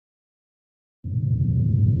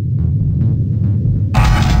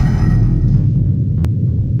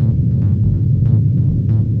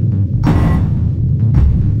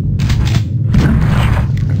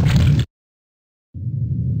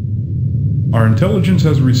Our intelligence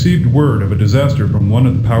has received word of a disaster from one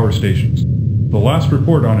of the power stations. The last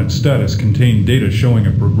report on its status contained data showing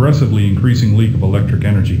a progressively increasing leak of electric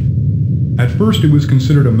energy. At first, it was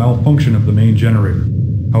considered a malfunction of the main generator.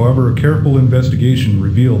 However, a careful investigation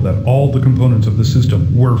revealed that all the components of the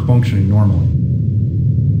system were functioning normally.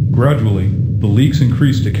 Gradually, the leaks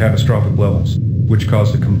increased to catastrophic levels, which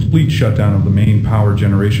caused a complete shutdown of the main power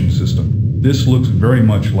generation system. This looks very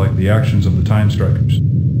much like the actions of the Time Strikers.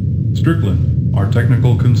 Strickland, our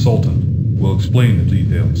technical consultant, will explain the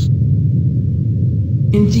details.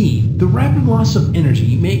 Indeed, the rapid loss of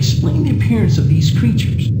energy may explain the appearance of these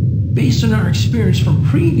creatures. Based on our experience from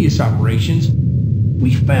previous operations,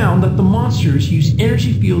 we found that the monsters use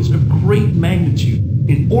energy fields of great magnitude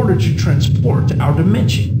in order to transport to our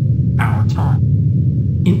dimension, our time.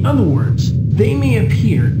 In other words, they may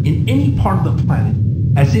appear in any part of the planet,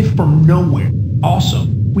 as if from nowhere. Also,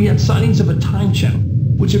 we had sightings of a time channel,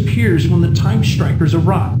 which appears when the Time Strikers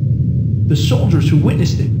arrive. The soldiers who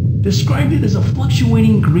witnessed it described it as a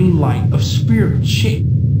fluctuating green light of spherical shape.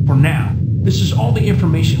 For now, this is all the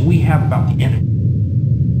information we have about the enemy.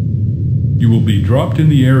 You will be dropped in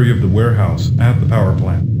the area of the warehouse at the power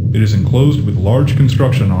plant. It is enclosed with large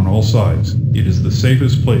construction on all sides. It is the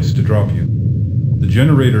safest place to drop you. The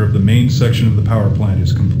generator of the main section of the power plant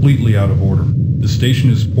is completely out of order. The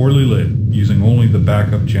station is poorly lit, using only the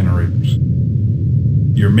backup generators.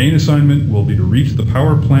 Your main assignment will be to reach the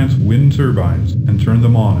power plant's wind turbines and turn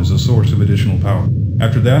them on as a source of additional power.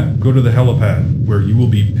 After that, go to the helipad, where you will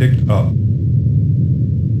be picked up.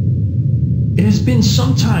 It has been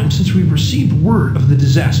some time since we've received word of the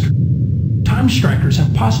disaster. Time Strikers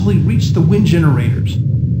have possibly reached the wind generators.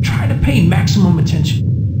 Try to pay maximum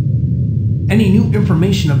attention. Any new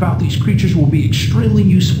information about these creatures will be extremely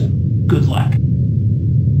useful. Good luck.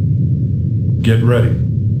 Get ready.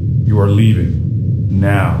 You are leaving.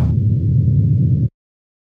 Now.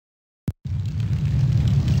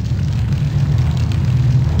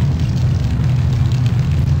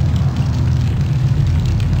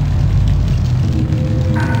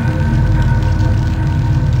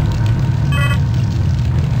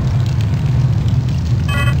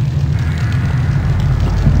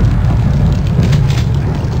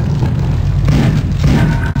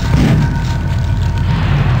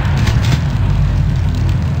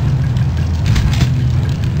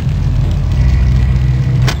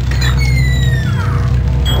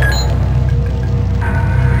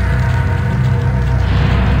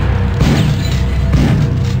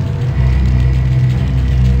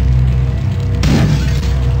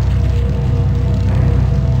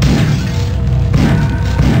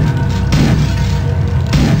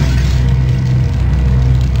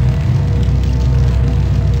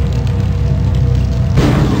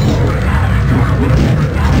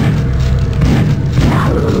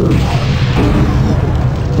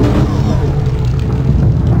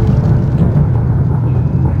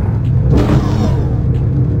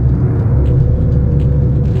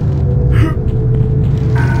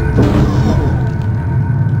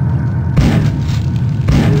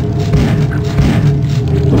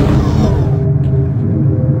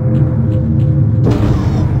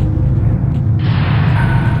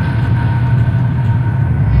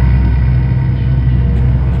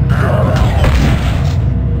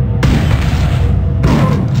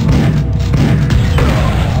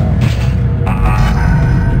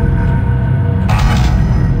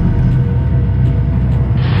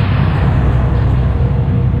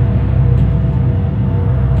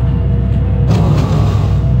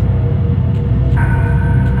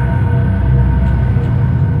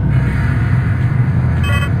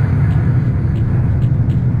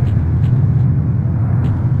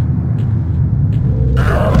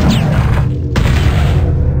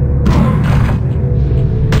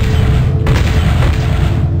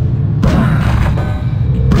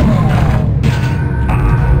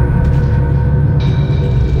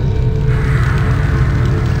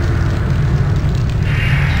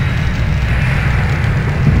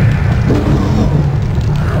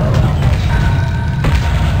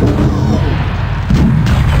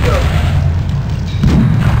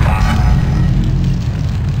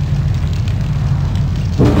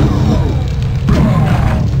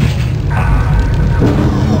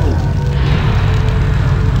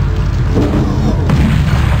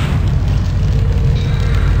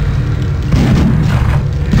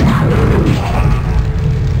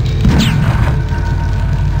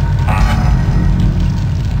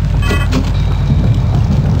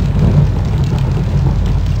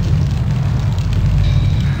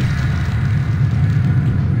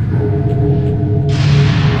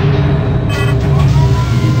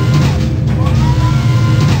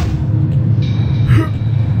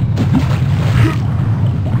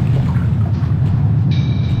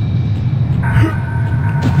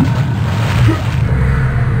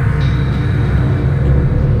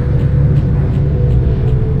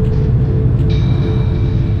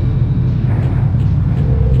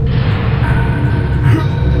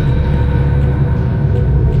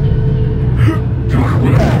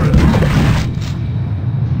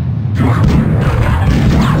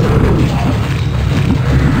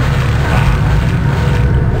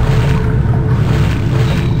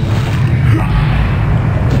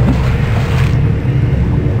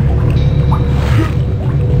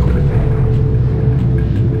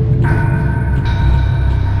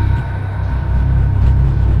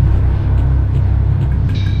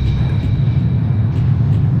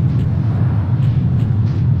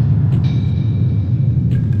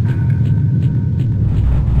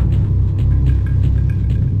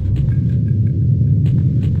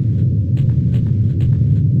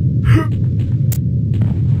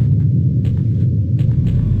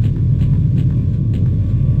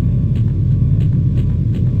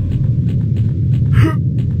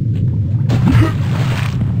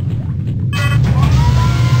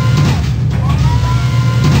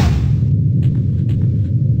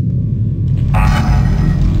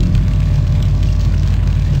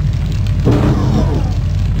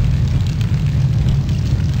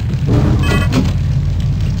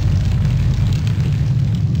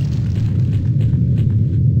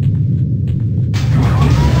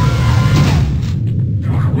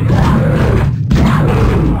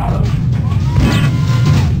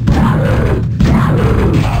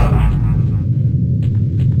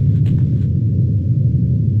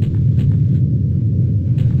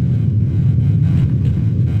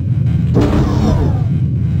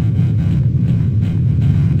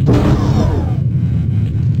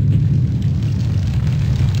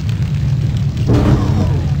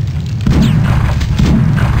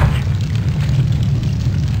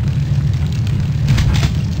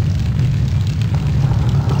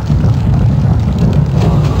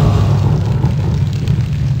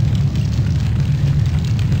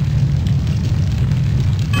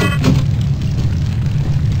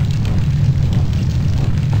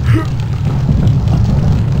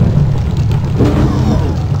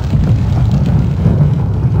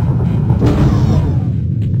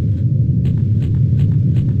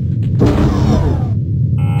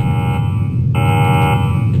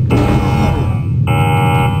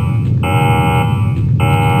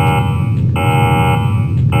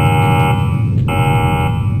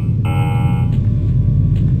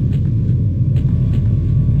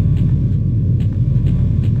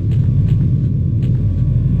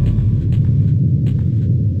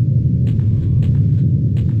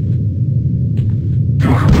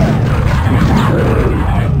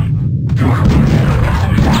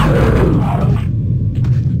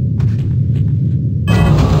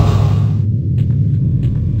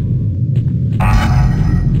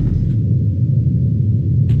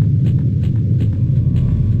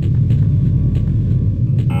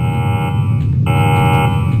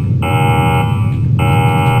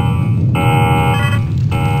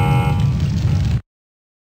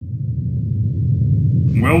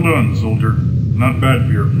 Well done, soldier. Not bad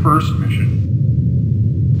for your first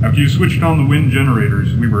mission. After you switched on the wind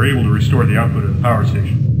generators, we were able to restore the output of the power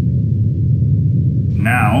station.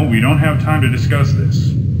 Now, we don't have time to discuss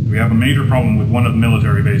this. We have a major problem with one of the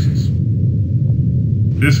military bases.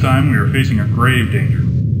 This time, we are facing a grave danger.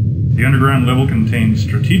 The underground level contains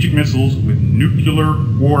strategic missiles with nuclear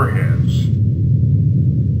warheads.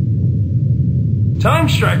 Time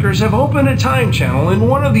Strikers have opened a time channel in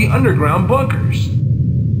one of the underground bunkers.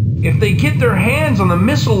 If they get their hands on the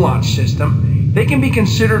missile launch system, they can be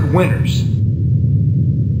considered winners.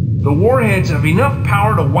 The warheads have enough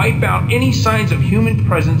power to wipe out any signs of human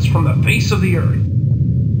presence from the face of the Earth.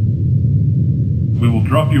 We will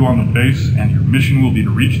drop you on the base, and your mission will be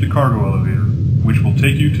to reach the cargo elevator, which will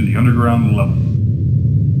take you to the underground level.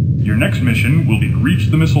 Your next mission will be to reach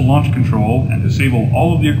the missile launch control and disable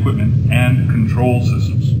all of the equipment and control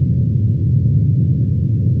systems.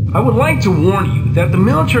 I would like to warn you that the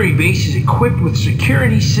military base is equipped with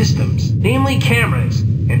security systems, namely cameras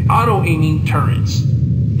and auto-aiming turrets.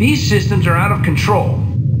 These systems are out of control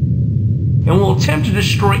and will attempt to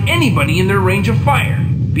destroy anybody in their range of fire.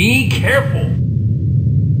 Be careful.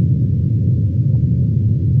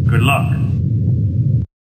 Good luck.